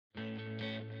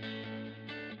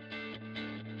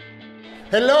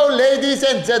Hello ladies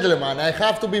and gentlemen, I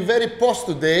have to be very posh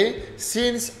today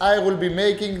since I will be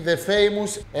making the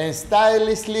famous and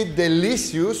stylishly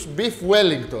delicious beef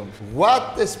Wellington.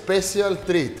 What a special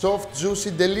treat! Soft,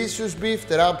 juicy, delicious beef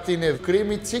wrapped in a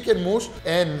creamy chicken mousse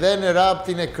and then wrapped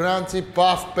in a crunchy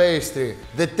puff pastry.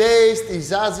 The taste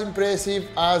is as impressive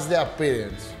as the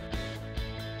appearance.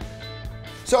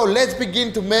 So let's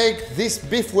begin to make this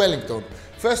beef Wellington.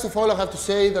 First of all, I have to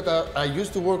say that I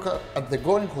used to work at the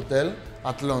Golden Hotel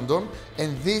at London,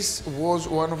 and this was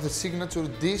one of the signature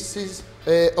dishes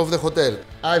of the hotel.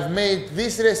 I've made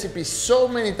this recipe so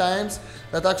many times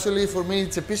that actually for me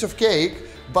it's a piece of cake,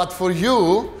 but for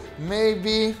you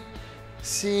maybe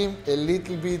seem a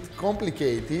little bit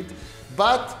complicated,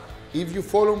 but if you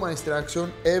follow my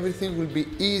instruction, everything will be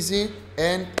easy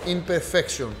and in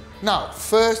perfection. Now,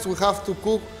 first we have to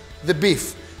cook the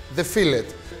beef, the fillet.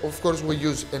 Of course, we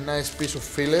use a nice piece of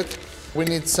fillet. We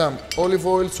need some olive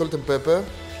oil, salt and pepper.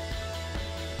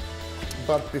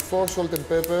 But before salt and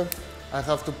pepper, I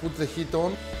have to put the heat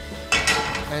on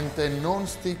and a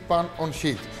non-stick pan on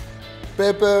heat.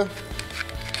 Pepper,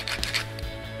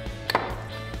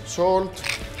 salt,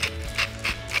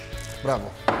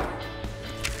 bravo.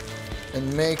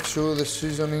 And make sure the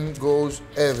seasoning goes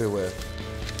everywhere.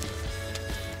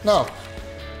 Now,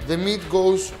 the meat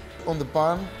goes on the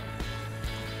pan,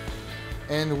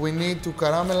 and we need to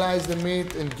caramelize the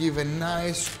meat and give a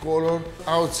nice color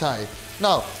outside.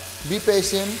 Now, be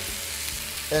patient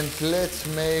and let's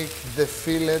make the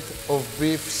fillet of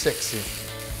beef sexy.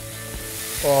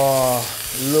 Oh,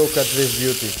 look at this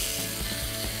beauty.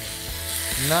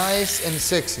 Nice and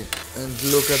sexy. And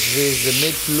look at this, the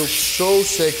meat looks so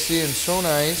sexy and so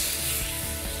nice.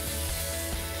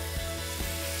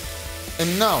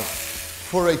 And now,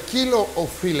 for a kilo of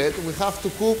fillet, we have to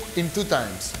cook in 2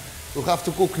 times. We have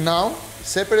to cook now,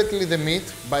 separately the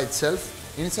meat by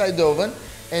itself, inside the oven,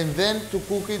 and then to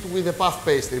cook it with the puff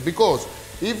pastry. Because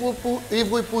if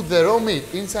we put the raw meat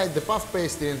inside the puff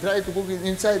pastry and try to cook it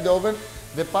inside the oven,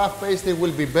 the puff pastry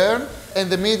will be burned and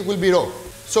the meat will be raw.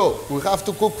 So we have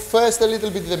to cook first a little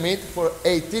bit the meat for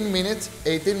 18 minutes.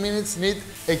 18 minutes need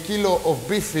a kilo of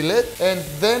beef fillet, and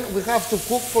then we have to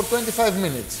cook for 25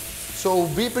 minutes. So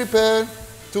be prepared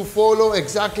to follow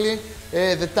exactly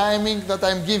the timing that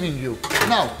I'm giving you.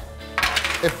 Now,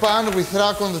 a pan with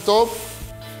rack on the top,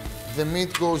 the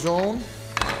meat goes on,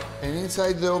 and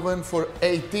inside the oven for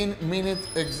 18 minutes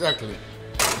exactly.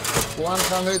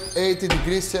 180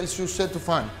 degrees Celsius set to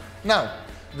fan. Now,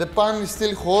 the pan is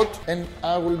still hot, and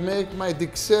I will make my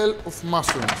dixelle of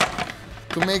mushrooms.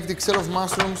 To make dixelle of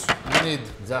mushrooms, you need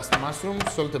just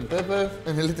mushrooms, salt and pepper,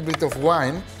 and a little bit of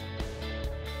wine.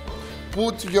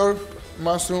 Put your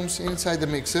mushrooms inside the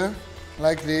mixer,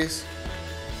 like this,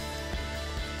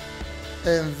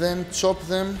 and then chop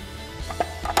them,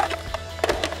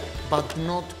 but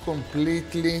not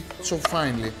completely so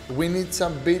finely. We need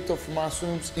some bit of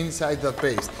mushrooms inside that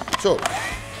paste. So,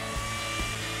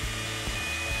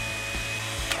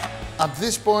 at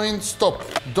this point, stop.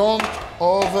 Don't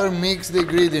over mix the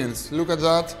ingredients. Look at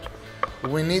that.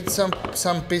 We need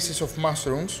some pieces of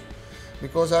mushrooms,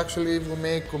 because actually if we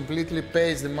make completely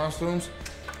paste the mushrooms,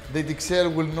 the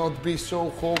dixelle will not be so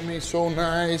homey, so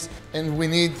nice, and we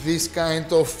need this kind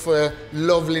of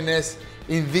loveliness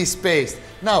in this paste.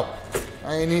 Now,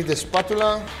 I need a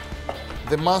spatula.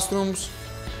 The mushrooms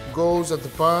goes at the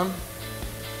pan,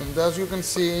 and as you can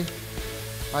see,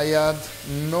 I add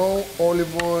no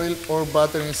olive oil or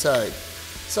butter inside.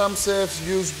 Some chefs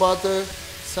use butter,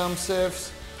 some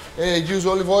chefs use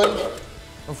olive oil.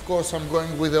 Of course, I'm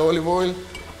going with the olive oil,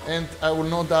 and I will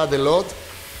not add a lot.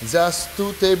 Just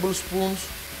 2 tablespoons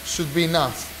should be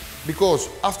enough, because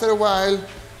after a while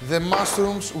the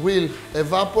mushrooms will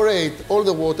evaporate all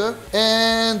the water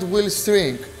and will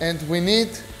shrink, and we need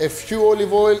a few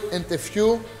olive oil and a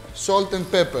few salt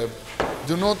and pepper.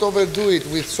 Do not overdo it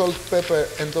with salt, pepper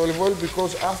and olive oil,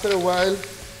 because after a while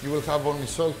you will have only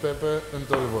salt, pepper and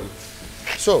olive oil.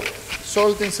 So,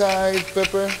 salt inside,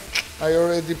 pepper, I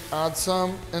already add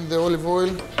some, and the olive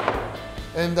oil,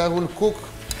 and I will cook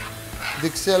the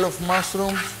dixelle of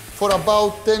mushrooms for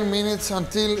about 10 minutes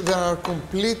until they are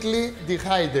completely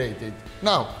dehydrated.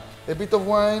 Now, a bit of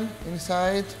wine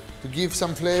inside to give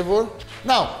some flavor.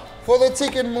 Now, for the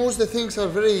chicken mousse, the things are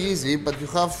very easy, but you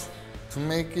have to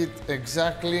make it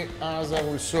exactly as I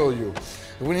will show you.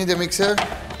 We need a mixer,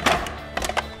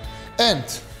 and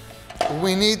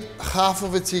we need half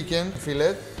of a chicken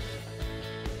fillet,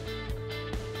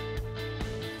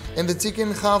 and the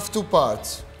chicken have 2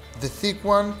 parts, the thick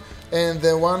one and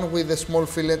the one with the small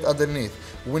fillet underneath.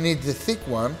 We need the thick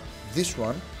one, this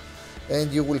one, and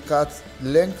you will cut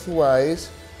lengthwise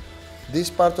this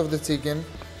part of the chicken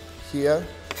here,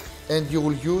 and you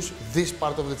will use this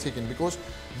part of the chicken because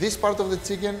this part of the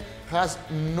chicken has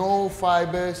no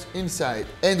fibers inside,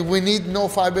 and we need no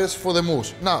fibers for the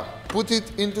mousse. Now, put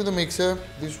it into the mixer.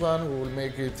 This one we will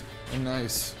make it a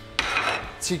nice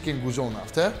chicken gouzon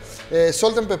after.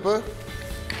 Salt and pepper,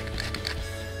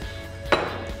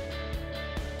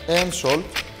 and salt.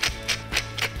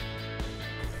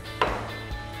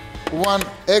 1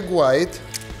 egg white,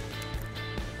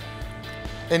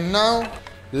 and now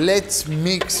let's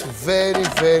mix very,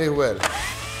 very well.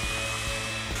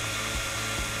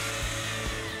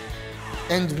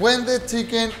 And when the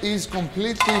chicken is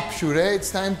completely puree,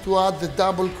 it's time to add the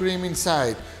double cream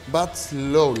inside, but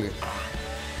slowly.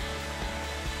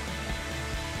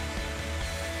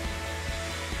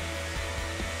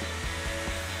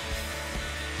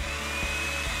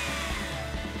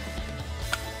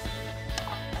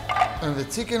 And the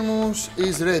chicken mousse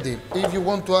is ready. If you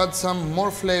want to add some more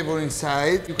flavor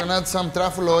inside, you can add some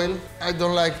truffle oil. I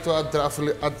don't like to add truffle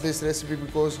at this recipe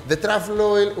because the truffle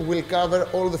oil will cover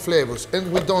all the flavors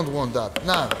and we don't want that.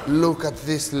 Now, look at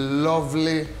this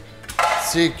lovely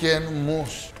chicken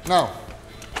mousse. Now,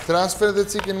 transfer the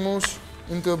chicken mousse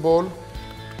into a bowl.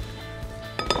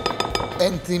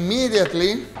 And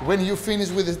immediately, when you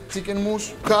finish with the chicken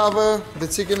mousse, cover the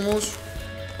chicken mousse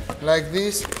like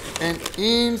this, and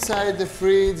inside the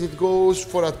fridge it goes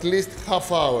for at least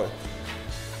half hour.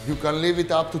 You can leave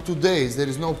it up to 2 days, there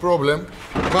is no problem,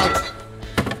 but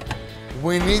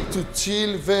we need to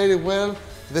chill very well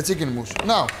the chicken mousse.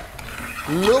 Now,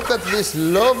 look at this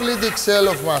lovely dixelle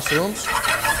of mushrooms,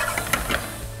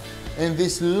 and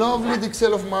this lovely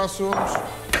dixelle of mushrooms,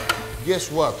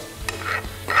 guess what?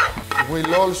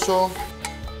 Will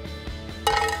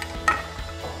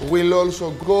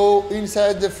also go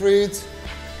inside the fridge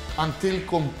until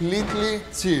completely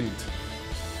chilled.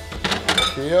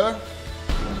 Here.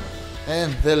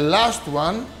 And the last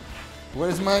one,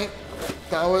 where's my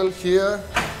towel here?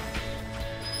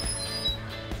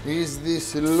 Is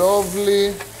this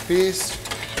lovely piece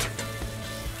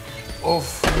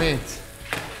of meat.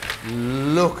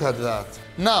 Look at that.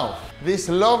 Now, this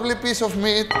lovely piece of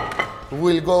meat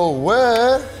will go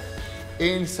where?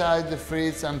 Inside the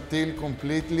fridge until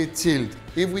completely chilled.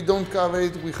 If we don't cover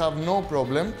it, we have no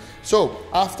problem. So,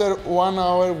 after 1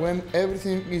 hour, when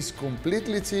everything is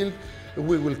completely chilled,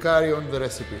 we will carry on the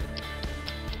recipe.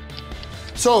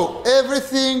 So,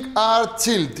 everything are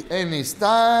chilled and it's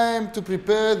time to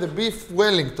prepare the beef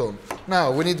Wellington.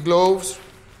 Now, we need gloves.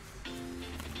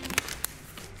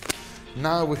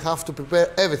 Now we have to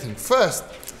prepare everything. First,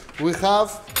 we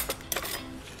have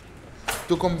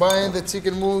to combine the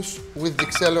chicken mousse with the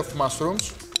dixelle of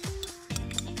mushrooms.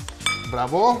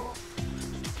 Bravo!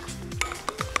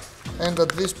 And at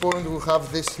this point we have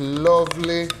this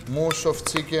lovely mousse of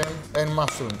chicken and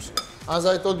mushrooms. As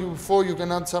I told you before, you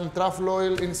can add some truffle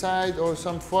oil inside or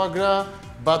some foie gras,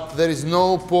 but there is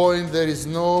no point, there is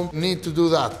no need to do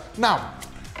that. Now,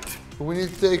 we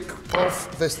need to take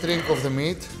off the string of the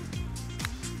meat.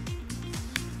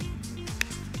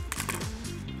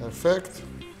 Perfect.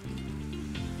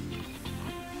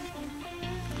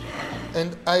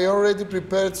 And I already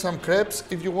prepared some crepes.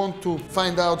 If you want to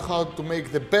find out how to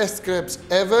make the best crepes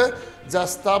ever,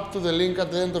 just tap to the link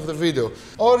at the end of the video.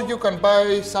 Or you can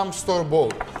buy some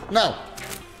store-bought. Now,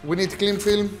 we need cling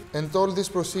film, and all this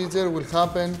procedure will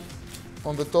happen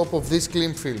on the top of this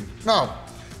cling film. Now,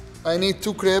 I need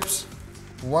 2 crepes.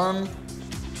 1,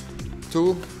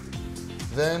 2,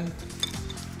 then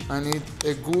I need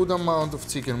a good amount of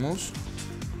chicken mousse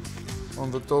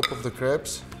on the top of the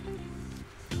crepes.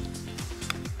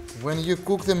 When you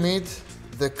cook the meat,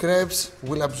 the crepes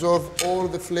will absorb all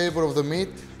the flavor of the meat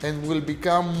and will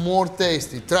become more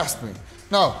tasty, trust me.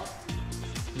 Now,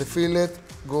 the fillet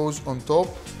goes on top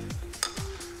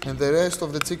and the rest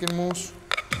of the chicken mousse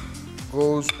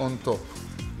goes on top,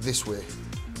 this way.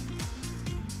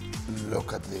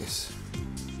 Look at this.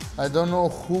 I don't know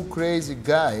who crazy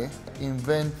guy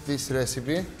invented this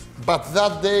recipe, but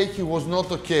that day he was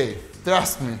not okay,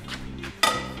 trust me.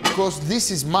 Because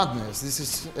this is madness, this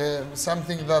is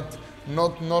something that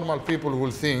not normal people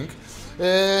will think.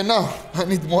 Now, I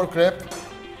need more crepe.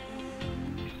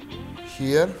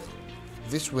 Here,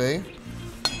 this way.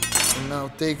 And now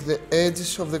take the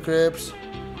edges of the crepes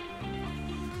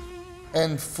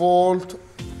and fold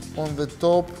on the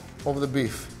top of the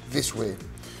beef, this way.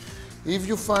 If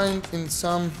you find in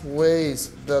some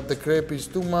ways that the crepe is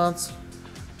too much,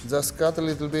 just cut a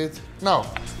little bit. Now,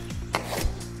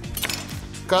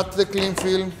 cut the cling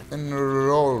film and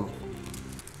roll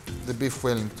the beef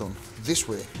Wellington this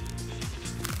way.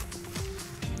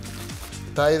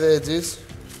 Tie the edges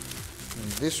in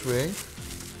this way,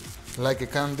 like a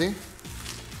candy,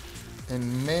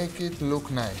 and make it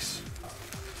look nice.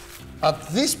 At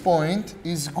this point,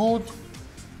 it's good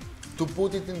to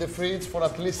put it in the fridge for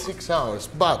at least 6 hours.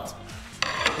 But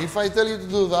if I tell you to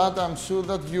do that, I'm sure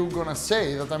that you're gonna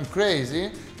say that I'm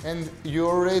crazy and you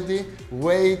already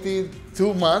waited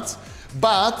too much.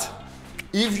 But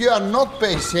if you are not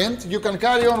patient, you can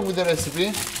carry on with the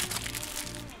recipe.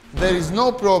 There is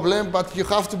no problem, but you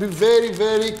have to be very,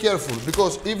 very careful,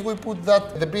 because if we put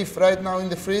the beef right now in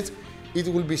the fridge, it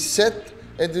will be set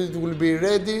and it will be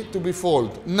ready to be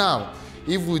folded. Now,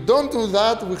 if we don't do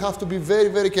that, we have to be very,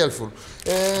 very careful.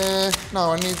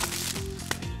 Now I need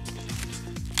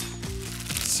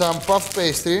some puff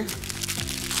pastry,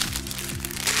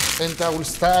 and I will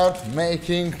start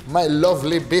making my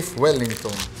lovely beef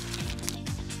Wellington.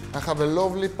 I have a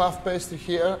lovely puff pastry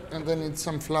here, and I need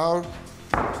some flour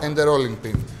and a rolling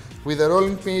pin. With the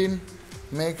rolling pin,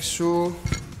 make sure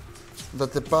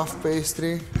that the puff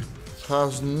pastry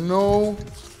has no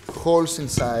holes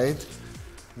inside.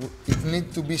 It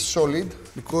needs to be solid,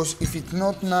 because if it's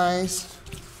not nice,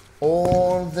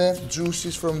 all the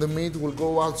juices from the meat will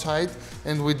go outside,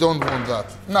 and we don't want that.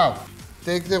 Now,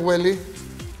 take the welly,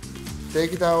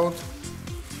 take it out,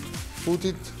 put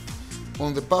it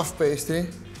on the puff pastry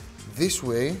this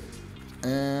way,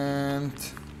 and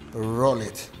roll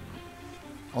it.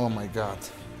 Oh my God,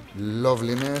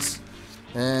 loveliness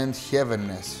and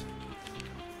heavenness.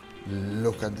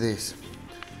 Look at this.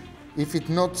 If it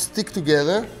not stick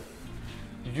together,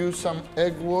 use some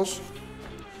egg wash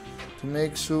to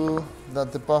make sure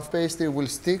that the puff pastry will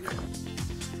stick.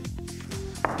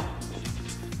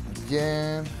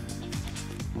 Again,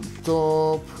 on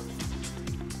top.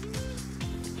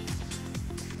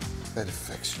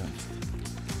 Perfection.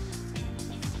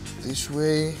 This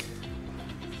way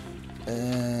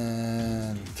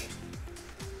and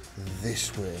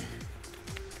this way.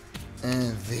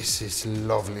 And this is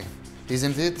lovely,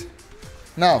 isn't it?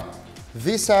 Now,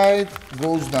 this side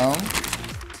goes down,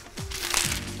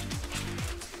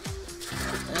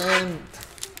 and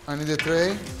I need a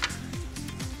tray,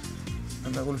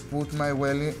 and I will put my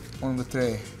welly on the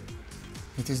tray.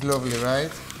 It is lovely,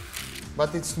 right?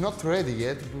 But it's not ready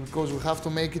yet, because we have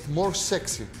to make it more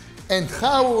sexy. And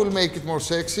how we will make it more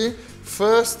sexy?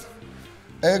 First,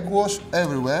 egg wash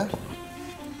everywhere.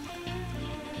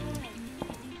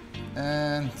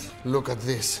 And look at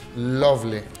this,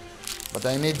 lovely. But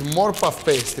I need more puff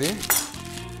pastry.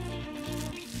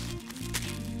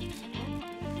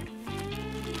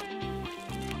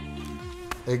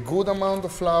 A good amount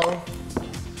of flour.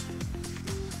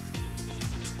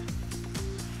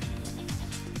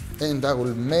 And I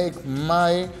will make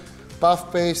my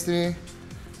puff pastry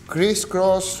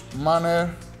crisscross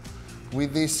manner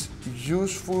with this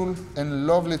useful and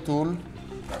lovely tool,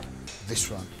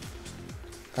 this one.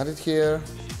 Cut it here.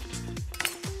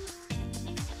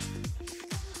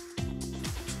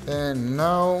 And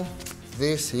now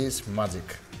this is magic.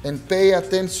 And pay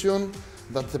attention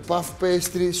that the puff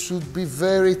pastry should be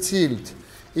very chilled.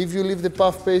 If you leave the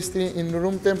puff pastry in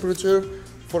room temperature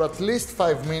for at least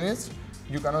 5 minutes,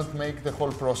 you cannot make the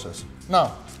whole process.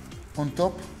 Now, on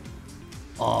top,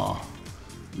 oh,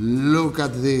 look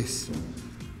at this.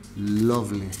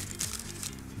 Lovely.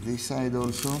 This side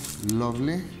also,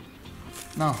 lovely.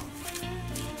 Now,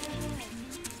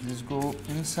 let's go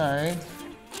inside.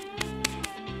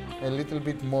 A little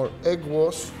bit more egg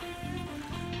wash.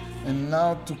 And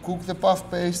now to cook the puff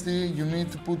pastry, you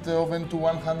need to put the oven to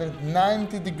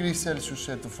 190 degrees Celsius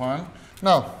set to fan.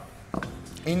 Now,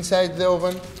 inside the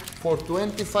oven for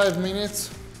 25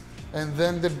 minutes, and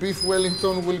then the beef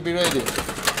Wellington will be ready.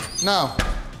 Now,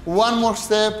 one more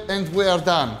step and we are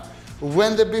done.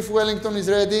 When the beef Wellington is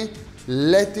ready,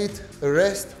 let it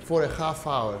rest for a half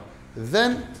hour.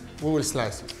 Then we will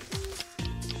slice it.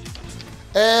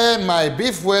 And my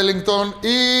beef Wellington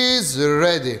is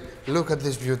ready. Look at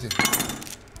this beauty.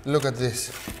 Look at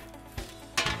this.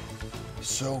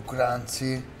 So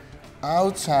crunchy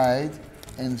outside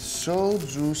and so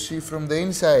juicy from the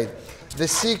inside. The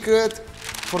secret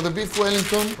for the beef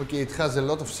Wellington, okay, it has a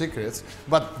lot of secrets,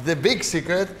 but the big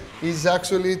secret is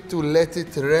actually to let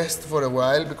it rest for a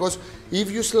while, because if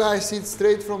you slice it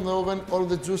straight from the oven, all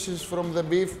the juices from the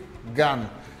beef gone.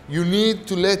 You need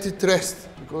to let it rest,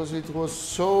 because it was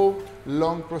so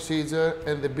long procedure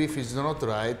and the beef is not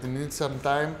right. You need some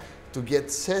time to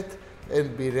get set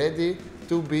and be ready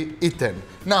to be eaten.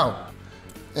 Now,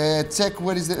 check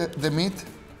where is the meat.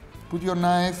 Put your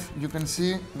knife, you can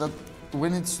see that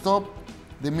when it stops,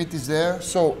 the meat is there.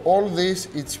 So all this,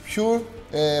 it's pure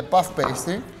puff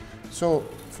pastry. So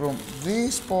from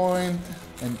this point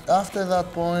and after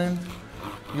that point,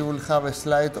 you will have a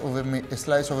slice of a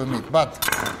meat.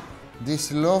 But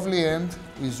this lovely end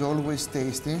is always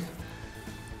tasty,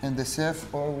 and the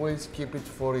chef always keep it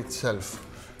for itself.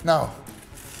 Now,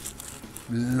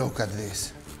 look at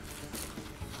this.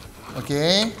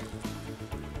 Okay?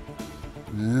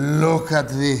 Look at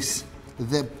this.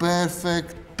 The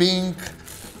perfect pink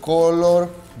color,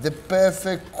 the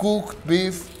perfect cooked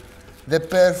beef, the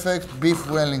perfect beef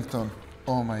Wellington.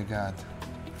 Oh my God.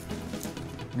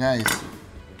 Guys,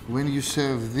 when you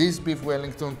serve this beef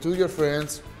Wellington to your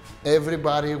friends,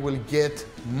 everybody will get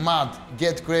mad,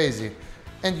 get crazy.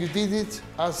 And you did it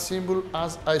as simple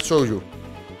as I showed you.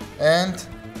 And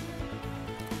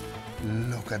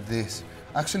look at this.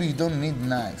 Actually, you don't need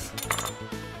knife.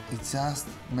 It's just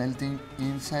melting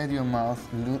inside your mouth.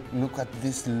 Look at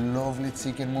this lovely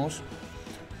chicken mousse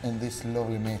and this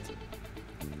lovely meat.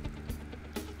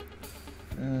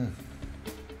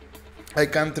 I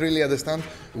can't really understand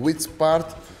which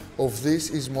part of this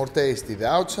is more tasty, the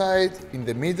outside, in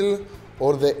the middle,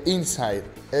 or the inside.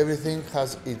 Everything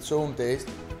has its own taste,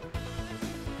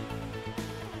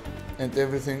 and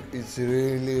everything is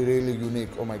really, really unique.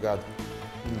 Oh my God.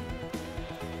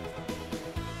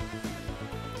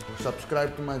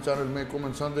 Subscribe to my channel, make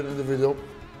comments under in the video,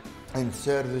 and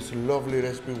share this lovely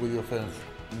recipe with your friends.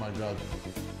 Oh my God.